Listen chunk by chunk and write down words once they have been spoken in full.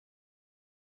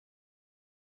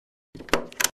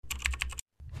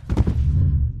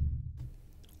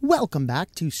Welcome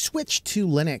back to Switch to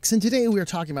Linux, and today we are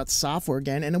talking about software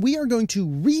again, and we are going to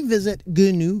revisit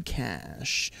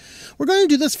GnuCash. We're going to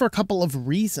do this for a couple of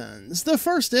reasons. The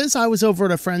first is I was over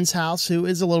at a friend's house who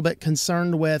is a little bit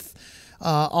concerned with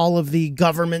all of the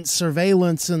government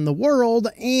surveillance in the world,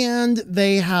 and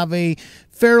they have a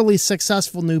fairly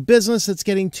successful new business that's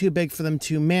getting too big for them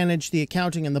to manage the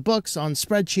accounting and the books on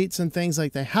spreadsheets and things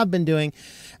like they have been doing.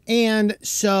 And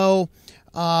so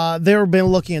they've been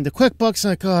looking into QuickBooks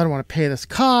and like, oh, I don't want to pay this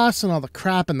cost and all the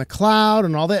crap in the cloud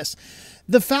and all this.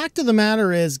 The fact of the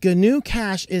matter is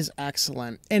GnuCash is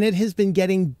excellent, and it has been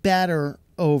getting better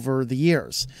over the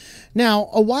years. Now,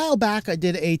 a while back, I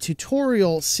did a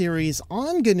tutorial series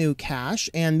on GnuCash,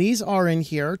 and these are in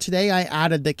here. Today, I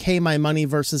added the KMyMoney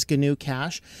versus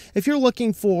GnuCash. If you're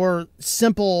looking for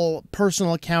simple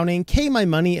personal accounting,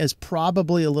 KMyMoney is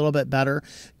probably a little bit better.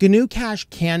 GnuCash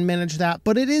can manage that,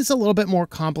 but it is a little bit more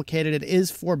complicated. It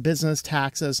is for business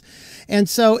taxes, and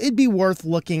so it'd be worth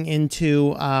looking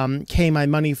into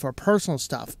KMyMoney for personal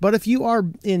stuff. But if you are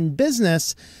in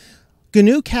business,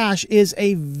 GnuCash is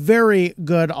a very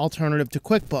good alternative to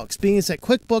QuickBooks, being that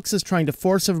QuickBooks is trying to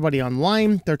force everybody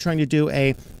online. They're trying to do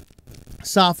a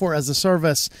software as a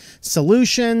service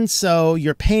solution, so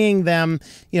you're paying them,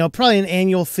 probably an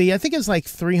annual fee. I think it's like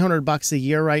 $300 a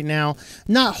year right now.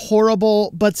 Not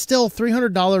horrible, but still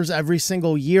 $300 every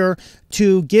single year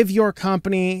to give your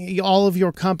company, all of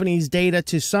your company's data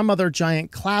to some other giant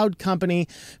cloud company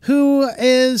who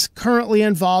is currently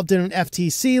involved in an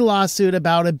FTC lawsuit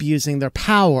about abusing their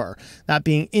power, that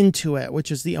being Intuit, which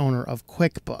is the owner of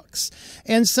QuickBooks.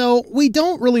 And so we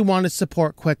don't really want to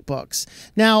support QuickBooks.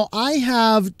 Now, I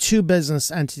have two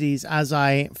business entities as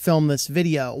I film this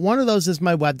video. One of those is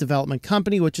my web development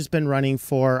company, which has been running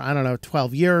for,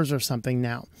 12 years or something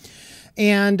now.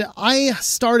 And I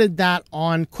started that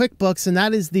on QuickBooks, and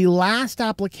that is the last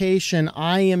application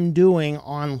I am doing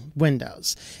on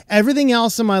Windows. Everything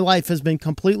else in my life has been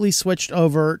completely switched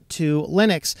over to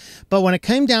Linux. But when it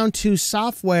came down to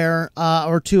software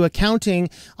or to accounting,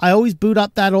 I always boot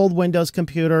up that old Windows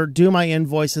computer, do my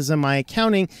invoices and my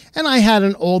accounting, and I had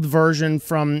an old version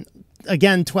from,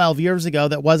 again, 12 years ago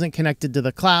that wasn't connected to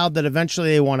the cloud that eventually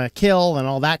they want to kill and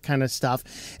all that kind of stuff.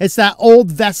 It's that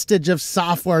old vestige of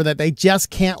software that they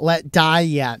just can't let die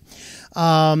yet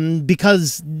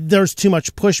because there's too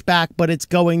much pushback, but it's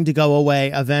going to go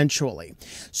away eventually.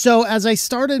 So as I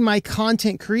started my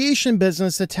content creation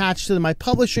business attached to my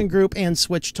publishing group and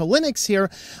switched to Linux here,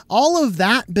 all of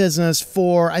that business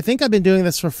for, I think I've been doing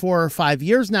this for 4 or 5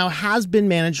 years now, has been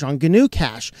managed on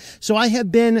GnuCash. So I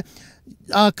have been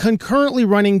concurrently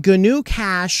running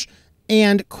GnuCash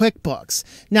and QuickBooks.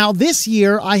 Now, this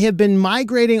year, I have been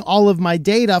migrating all of my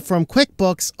data from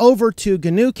QuickBooks over to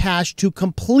GnuCash to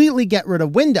completely get rid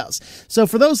of Windows. So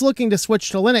for those looking to switch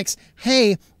to Linux,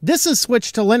 hey, this is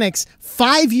Switch to Linux.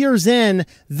 5 years in,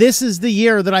 this is the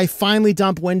year that I finally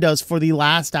dump Windows for the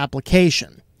last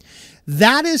application.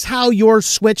 That is how your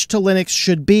switch to Linux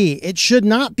should be. It should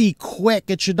not be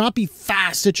quick. It should not be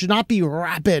fast. It should not be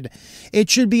rapid. It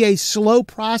should be a slow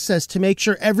process to make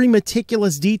sure every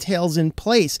meticulous detail is in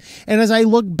place. And as I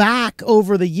look back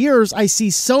over the years, I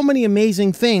see so many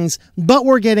amazing things, but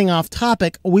we're getting off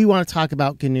topic. We want to talk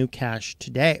about GnuCash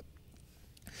today.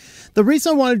 The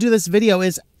reason I want to do this video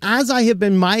is as I have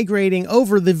been migrating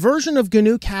over, the version of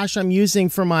GnuCash I'm using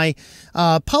for my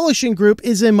publishing group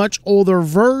is a much older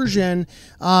version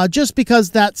just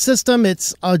because that system,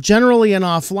 it's generally an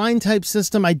offline type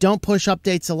system. I don't push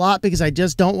updates a lot because I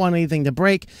just don't want anything to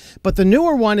break. But the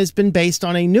newer one has been based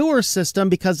on a newer system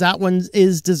because that one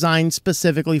is designed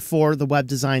specifically for the web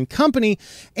design company,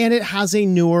 and it has a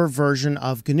newer version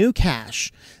of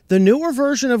GnuCash. The newer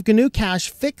version of GnuCash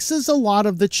fixes a lot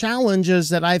of the challenges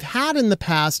that I've had in the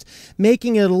past,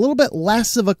 making it a little bit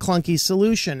less of a clunky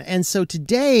solution. And so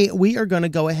today we are going to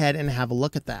go ahead and have a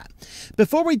look at that.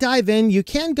 Before we dive in, you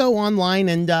can go online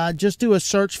and just do a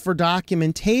search for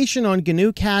documentation on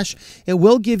GnuCash. It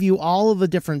will give you all of the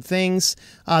different things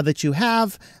that you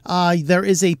have. There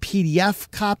is a PDF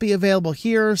copy available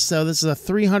here. So this is a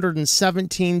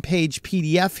 317-page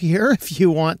PDF here if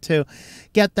you want to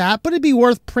get that. But it'd be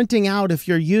worth printing out if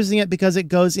you're using it because it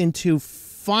goes into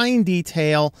fine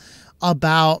detail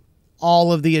about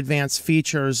all of the advanced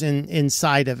features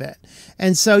inside of it.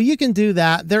 And so you can do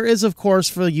that. There is, of course,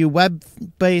 for you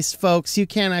web-based folks, you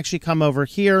can actually come over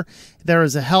here. There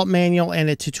is a help manual and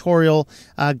a tutorial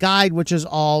guide, which is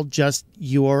all just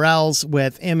URLs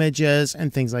with images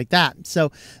and things like that.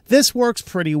 So this works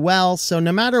pretty well. So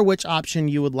no matter which option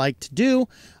you would like to do,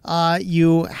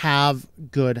 you have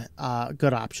good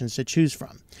options to choose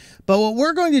from. But what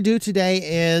we're going to do today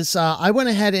is I went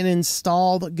ahead and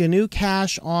installed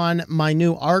GnuCash on my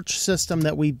new Arch system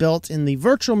that we built in the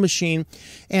virtual machine.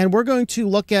 And we're going to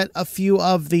look at a few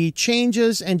of the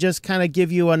changes and just kind of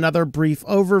give you another brief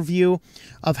overview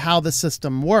of how the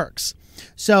system works.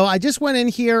 So I just went in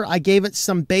here, I gave it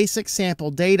some basic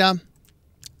sample data.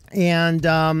 And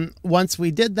once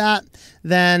we did that,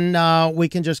 then we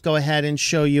can just go ahead and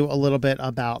show you a little bit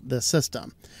about the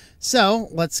system. So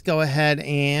let's go ahead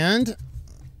and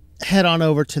head on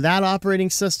over to that operating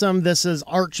system. This is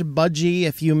Arch Budgie.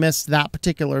 If you missed that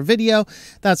particular video,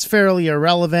 that's fairly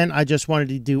irrelevant. I just wanted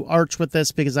to do Arch with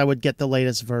this because I would get the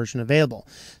latest version available.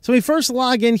 So we first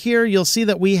log in here. You'll see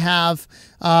that we have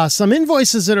some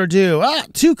invoices that are due.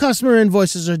 2 customer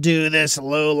invoices are due. This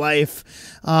low life.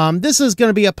 This is going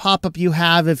to be a pop-up you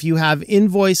have if you have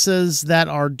invoices that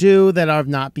are due that have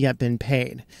not yet been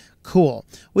paid. Cool.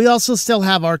 We also still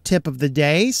have our tip of the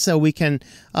day, so we can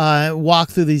walk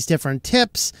through these different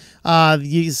tips.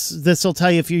 This will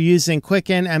tell you if you're using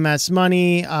Quicken, MS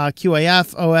Money,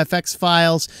 QAF, OFX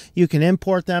files, you can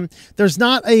import them. There's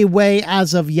not a way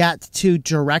as of yet to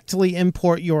directly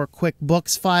import your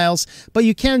QuickBooks files, but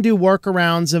you can do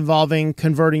workarounds involving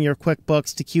converting your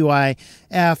QuickBooks to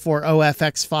QAF or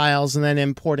OFX files and then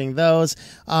importing those.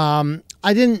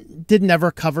 I didn't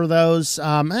ever cover those.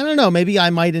 I don't know, maybe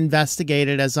I might investigate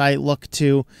it as I look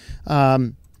to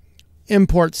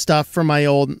import stuff from my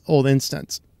old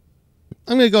instance.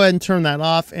 I'm going to go ahead and turn that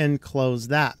off and close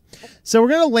that. So we're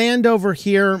going to land over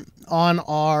here on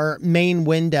our main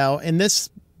window, and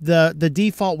the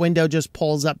default window just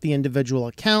pulls up the individual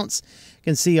accounts. You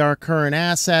can see our current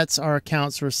assets, our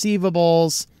accounts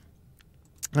receivables.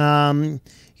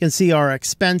 You can see our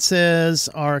expenses.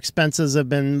 Our expenses have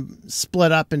been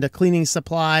split up into cleaning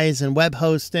supplies and web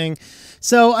hosting.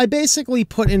 So I basically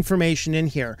put information in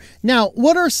here. Now,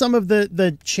 what are some of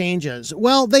the changes?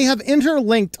 Well, they have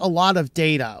interlinked a lot of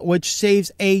data, which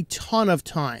saves a ton of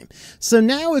time. So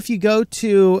now if you go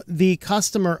to the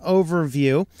customer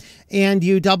overview and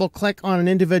you double click on an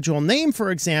individual name,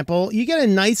 for example, you get a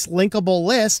nice linkable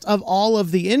list of all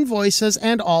of the invoices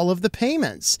and all of the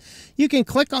payments. You can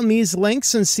click on these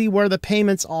links and see where the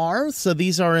payments are. So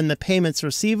these are in the payments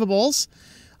receivables.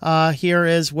 Here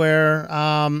is where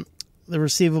the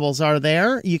receivables are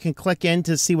there. You can click in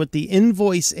to see what the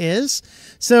invoice is.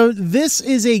 So this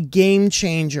is a game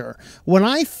changer. When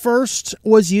I first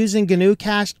was using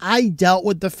GnuCash, I dealt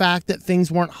with the fact that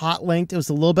things weren't hot linked. It was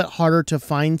a little bit harder to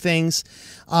find things.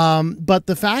 But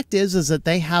the fact is that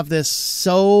they have this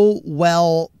so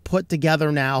well put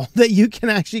together now that you can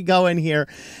actually go in here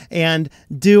and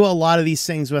do a lot of these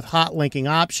things with hot linking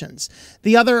options.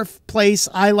 The other place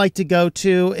I like to go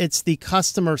to, it's the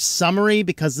customer summary,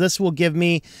 because this will give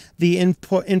me the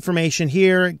input information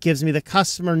here. It gives me the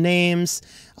customer names,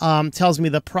 tells me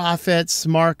the profits,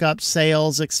 markup,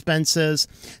 sales, expenses.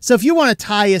 So if you want to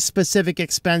tie a specific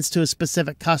expense to a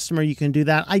specific customer, you can do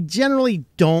that. I generally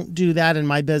don't do that in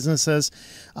my businesses,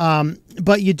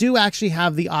 but you do actually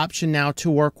have the option now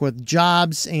to work with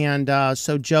jobs. And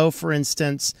so Joe, for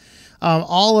instance,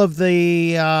 all of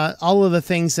the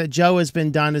things that Joe has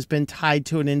been tied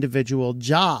to an individual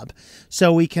job.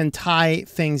 So we can tie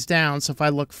things down. So if I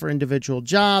look for individual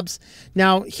jobs,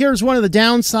 now here's one of the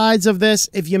downsides of this.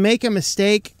 If you make a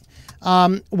mistake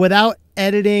without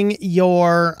editing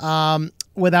your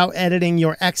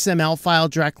XML file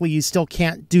directly, you still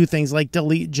can't do things like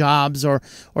delete jobs or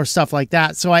stuff like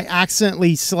that. So I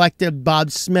accidentally selected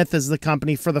Bob Smith as the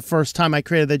company for the first time I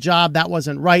created the job. That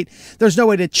wasn't right. There's no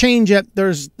way to change it.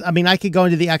 I could go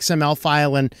into the XML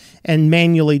file and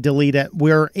manually delete it.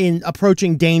 We're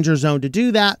approaching danger zone to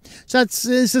do that. So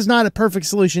this is not a perfect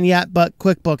solution yet, but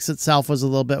QuickBooks itself was a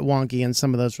little bit wonky in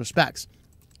some of those respects.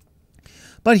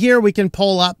 But here we can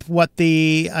pull up what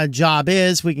the job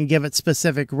is. We can give it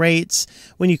specific rates.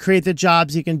 When you create the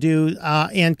jobs, you can do,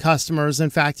 and customers.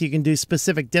 In fact, you can do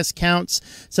specific discounts.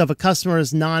 So if a customer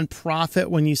is nonprofit,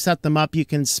 when you set them up, you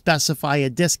can specify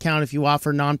a discount if you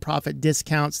offer nonprofit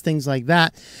discounts, things like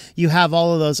that. You have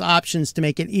all of those options to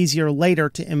make it easier later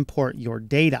to import your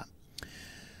data.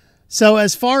 So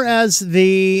as far as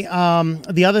the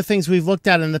other things we've looked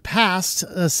at in the past,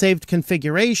 saved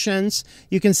configurations,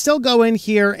 you can still go in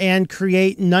here and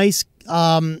create nice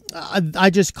I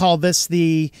just call this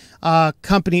the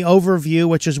company overview,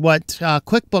 which is what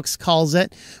QuickBooks calls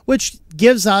it, which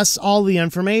gives us all the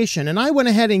information. And I went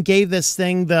ahead and gave this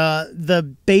thing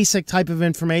the basic type of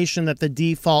information that the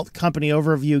default company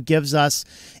overview gives us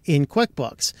in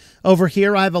QuickBooks. Over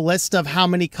here, I have a list of how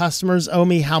many customers owe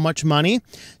me how much money.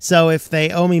 So if they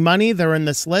owe me money, they're in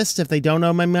this list. If they don't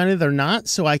owe me money, they're not.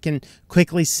 So I can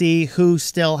quickly see who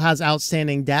still has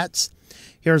outstanding debts.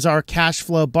 Here's our cash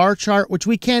flow bar chart, which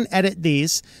we can edit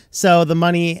these. So the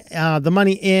money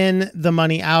in, the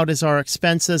money out is our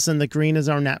expenses, and the green is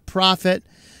our net profit.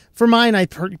 For mine, I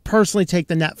personally take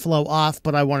the net flow off,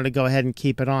 but I wanted to go ahead and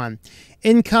keep it on.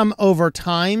 Income over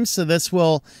time. So this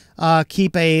will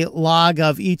keep a log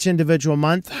of each individual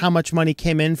month, how much money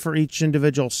came in for each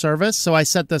individual service. So I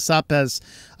set this up as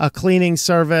a cleaning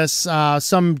service,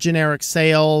 some generic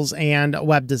sales, and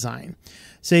web design.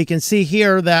 So you can see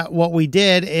here that what we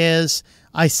did is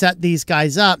I set these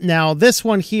guys up. Now this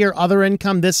one here, other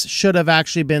income, this should have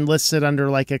actually been listed under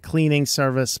like a cleaning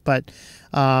service, but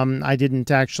I didn't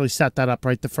actually set that up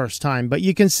right the first time. But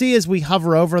you can see as we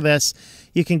hover over this,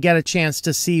 you can get a chance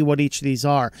to see what each of these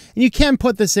are. And you can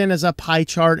put this in as a pie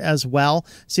chart as well,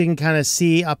 so you can kind of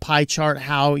see a pie chart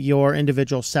how your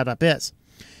individual setup is.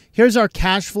 Here's our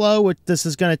cash flow, which this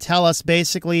is going to tell us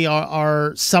basically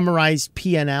our summarized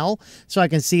P&L. So I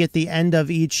can see at the end of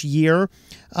each year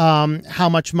how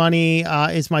much money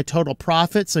is my total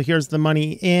profit. So here's the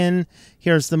money in,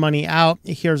 here's the money out,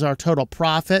 here's our total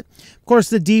profit. Of course,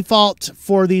 the default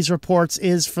for these reports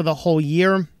is for the whole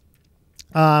year.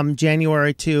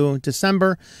 January to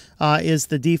December is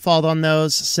the default on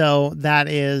those. So that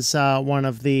is one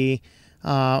of the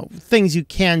things you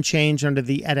can change under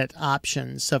the edit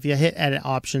options. So if you hit edit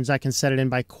options, I can set it in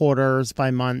by quarters, by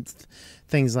month,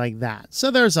 things like that. So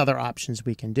there's other options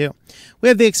we can do. We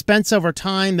have the expense over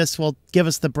time. This will give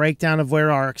us the breakdown of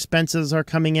where our expenses are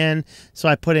coming in. So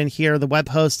I put in here the web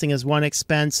hosting as one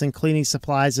expense and cleaning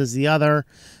supplies as the other.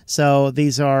 So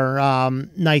these are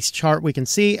nice chart we can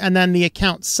see. And then the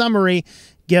account summary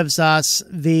gives us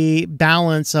the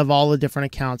balance of all the different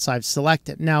accounts I've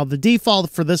selected. Now, the default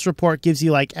for this report gives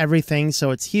you like everything,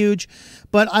 so it's huge,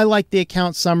 but I like the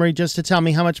account summary just to tell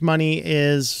me how much money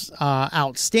is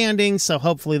outstanding. So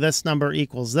hopefully this number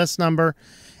equals this number,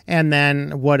 and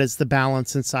then what is the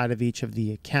balance inside of each of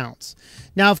the accounts.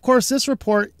 Now, of course, this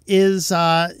report is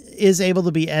able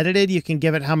to be edited. You can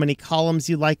give it how many columns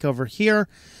you like over here.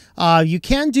 You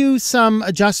can do some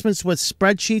adjustments with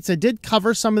spreadsheets. I did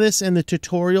cover some of this in the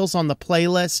tutorials on the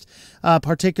playlist.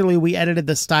 Particularly, we edited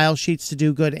the style sheets to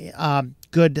do good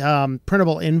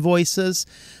printable invoices.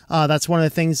 That's one of the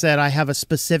things that I have a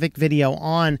specific video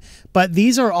on. But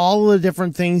these are all the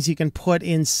different things you can put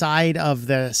inside of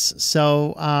this.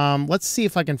 So let's see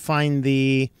if I can find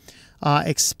the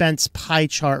expense pie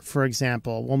chart, for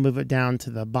example. We'll move it down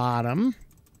to the bottom.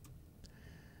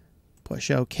 Push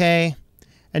OK.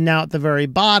 And now at the very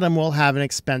bottom, we'll have an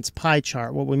expense pie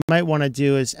chart. What we might want to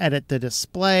do is edit the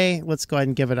display. Let's go ahead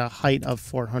and give it a height of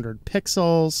 400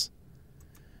 pixels.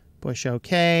 Push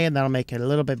OK, and that'll make it a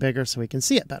little bit bigger so we can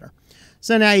see it better.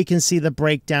 So now you can see the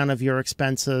breakdown of your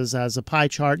expenses as a pie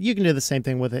chart. You can do the same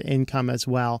thing with the income as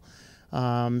well.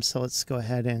 So let's go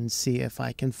ahead and see if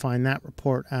I can find that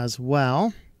report as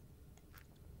well.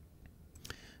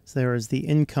 So there is the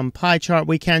income pie chart.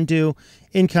 We can do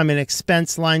income and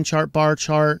expense line chart, bar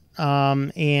chart.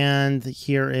 And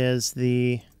here is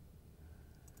the,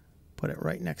 put it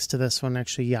right next to this one,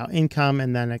 actually, yeah, income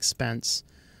and then expense.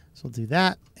 So we'll do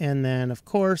that. And then, of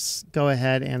course, go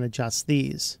ahead and adjust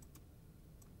these.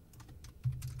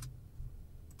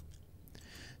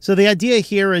 So the idea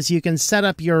here is you can set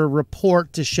up your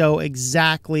report to show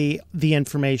exactly the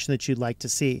information that you'd like to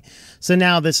see. So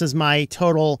now this is my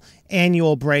total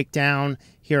annual breakdown.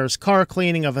 Here's car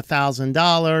cleaning of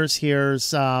 $1,000.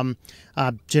 Here's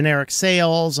generic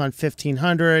sales on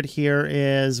 $1,500. Here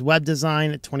is web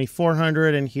design at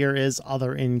 $2,400, and here is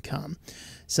other income.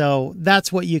 So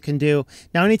that's what you can do.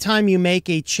 Now, anytime you make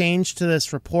a change to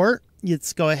this report,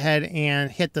 let's go ahead and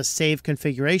hit the Save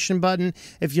Configuration button.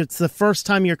 If it's the first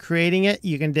time you're creating it,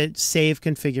 you can do Save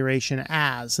Configuration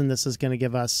As, and this is going to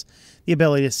give us the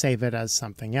ability to save it as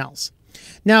something else.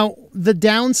 Now, the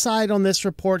downside on this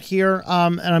report here,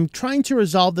 and I'm trying to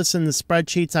resolve this in the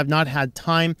spreadsheets. I've not had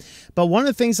time, but one of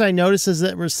the things I noticed is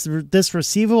that this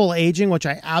receivable aging, which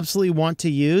I absolutely want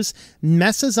to use,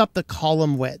 messes up the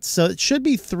column width. So it should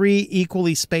be 3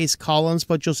 equally spaced columns,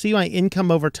 but you'll see my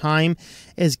income over time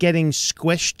is getting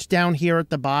squished down here at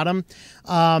the bottom.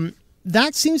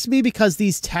 that seems to be because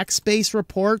these text-based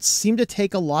reports seem to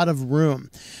take a lot of room.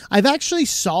 I've actually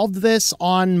solved this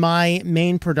on my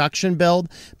main production build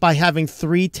by having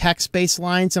 3 text-based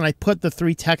lines, and I put the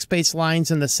 3 text-based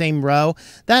lines in the same row.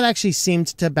 That actually seemed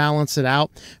to balance it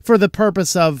out. For the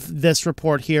purpose of this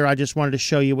report here, I just wanted to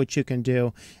show you what you can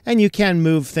do. And you can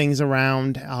move things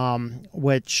around,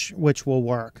 which will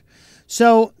work.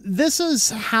 So this is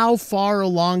how far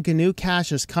along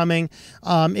GnuCash is coming.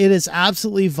 It is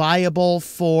absolutely viable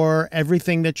for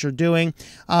everything that you're doing.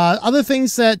 Other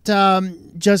things that,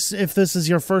 just if this is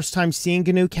your first time seeing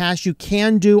GnuCash, you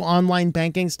can do online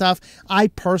banking stuff. I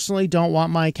personally don't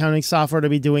want my accounting software to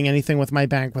be doing anything with my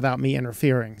bank without me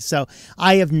interfering. So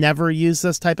I have never used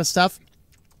this type of stuff.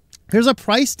 Here's a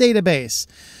price database.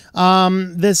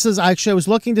 This is actually, I was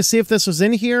looking to see if this was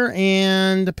in here,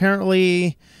 and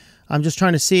apparently I'm just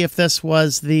trying to see if this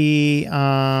was the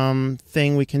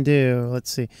thing we can do.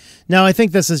 Let's see. No, I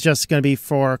think this is just going to be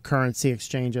for currency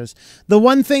exchanges. The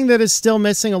one thing that is still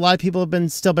missing, a lot of people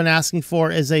have still been asking for,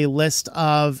 is a list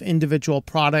of individual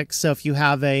products. So if you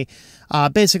have a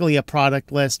basically a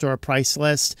product list or a price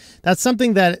list, that's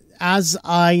something that, as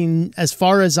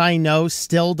far as I know,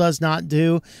 still does not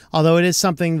do. Although it is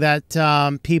something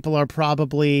that people are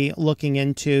probably looking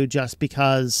into, just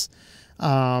because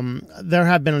there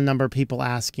have been a number of people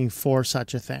asking for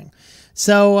such a thing.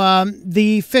 So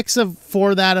the fix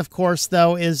for that, of course,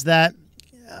 though, is that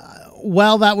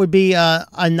while that would be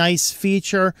a nice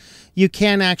feature, you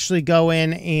can actually go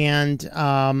in and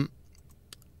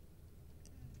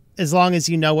as long as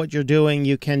you know what you're doing,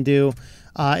 you can do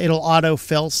it'll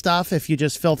auto-fill stuff if you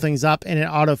just fill things up, and it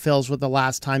auto-fills with the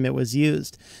last time it was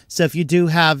used. So if you do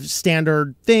have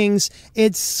standard things,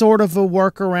 it's sort of a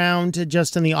workaround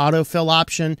just in the auto-fill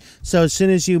option. So as soon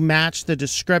as you match the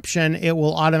description, it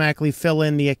will automatically fill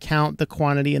in the account, the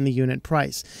quantity, and the unit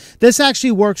price. This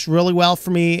actually works really well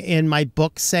for me in my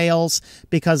book sales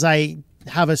because I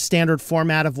have a standard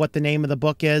format of what the name of the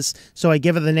book is. So I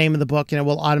give it the name of the book and it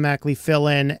will automatically fill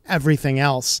in everything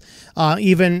else,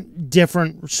 even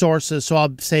different sources. So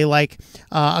I'll say like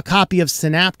a copy of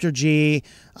Synaptergy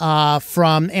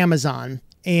from Amazon,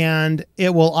 and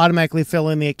it will automatically fill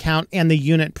in the account and the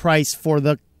unit price for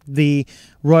the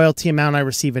royalty amount I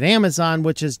receive at Amazon,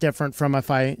 which is different from if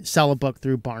I sell a book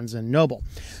through Barnes and Noble.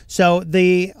 So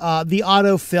the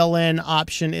auto fill in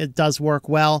option, it does work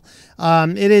well.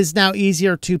 It is now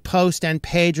easier to post and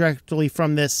pay directly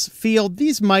from this field.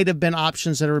 These might have been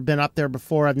options that have been up there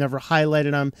before. I've never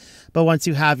highlighted them, but once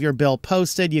you have your bill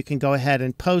posted, you can go ahead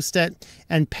and post it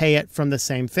and pay it from the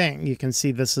same thing. You can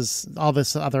see this is all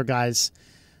this other guy's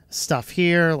stuff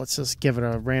here. Let's just give it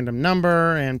a random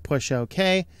number and push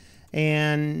OK.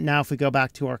 And now if we go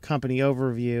back to our company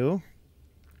overview,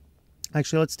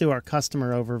 actually let's do our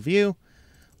customer overview,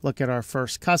 look at our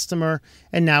first customer,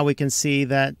 and now we can see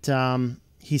that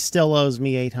he still owes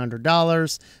me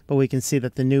 $800, but we can see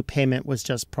that the new payment was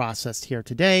just processed here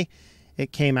today.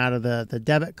 It came out of the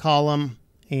debit column,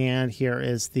 and here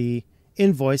is the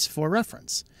invoice for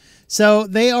reference. So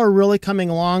they are really coming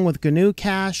along with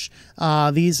GnuCash.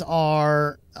 These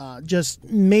are just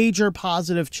major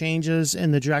positive changes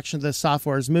in the direction the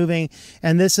software is moving.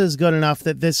 And this is good enough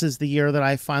that this is the year that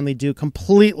I finally do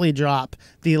completely drop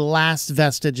the last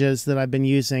vestiges that I've been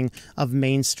using of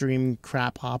mainstream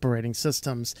crap operating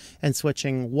systems and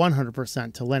switching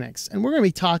 100% to Linux. And we're going to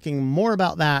be talking more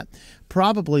about that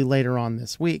probably later on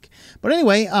this week. But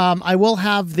anyway, I will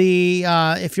have the,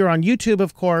 if you're on YouTube,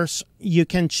 of course, you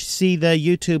can see the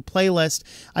YouTube playlist.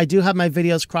 I do have my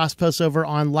videos cross-post over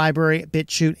on Library,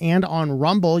 BitChute, and on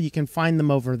Rumble. You can find them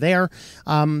over there.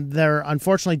 There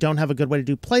unfortunately don't have a good way to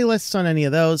do playlists on any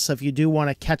of those. So if you do want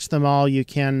to catch them all, you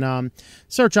can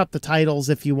search up the titles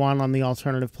if you want on the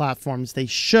alternative platforms. They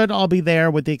should all be there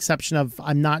with the exception of,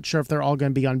 I'm not sure if they're all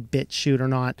going to be on BitChute or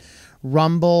not.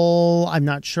 Rumble, I'm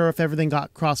not sure if everything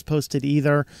got cross-posted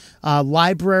either.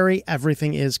 Library,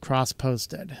 everything is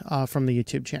cross-posted from the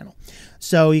YouTube channel.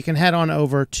 So you can head on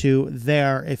over to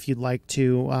there if you'd like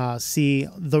to see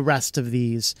the rest of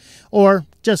these, or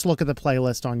just look at the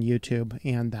playlist on YouTube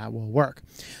and that will work.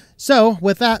 So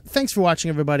with that, thanks for watching,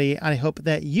 everybody. I hope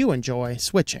that you enjoy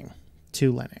switching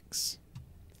to Linux.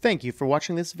 Thank you for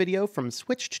watching this video from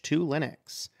Switched to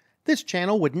Linux. This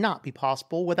channel would not be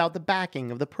possible without the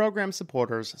backing of the program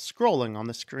supporters scrolling on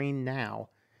the screen now.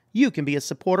 You can be a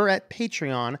supporter at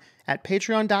Patreon at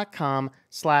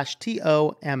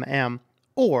patreon.com/TOMM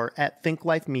or at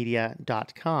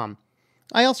thinklifemedia.com.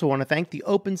 I also want to thank the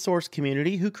open source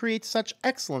community who creates such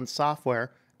excellent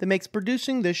software that makes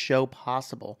producing this show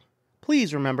possible.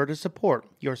 Please remember to support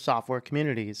your software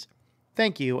communities.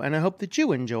 Thank you, and I hope that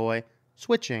you enjoy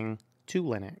switching to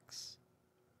Linux.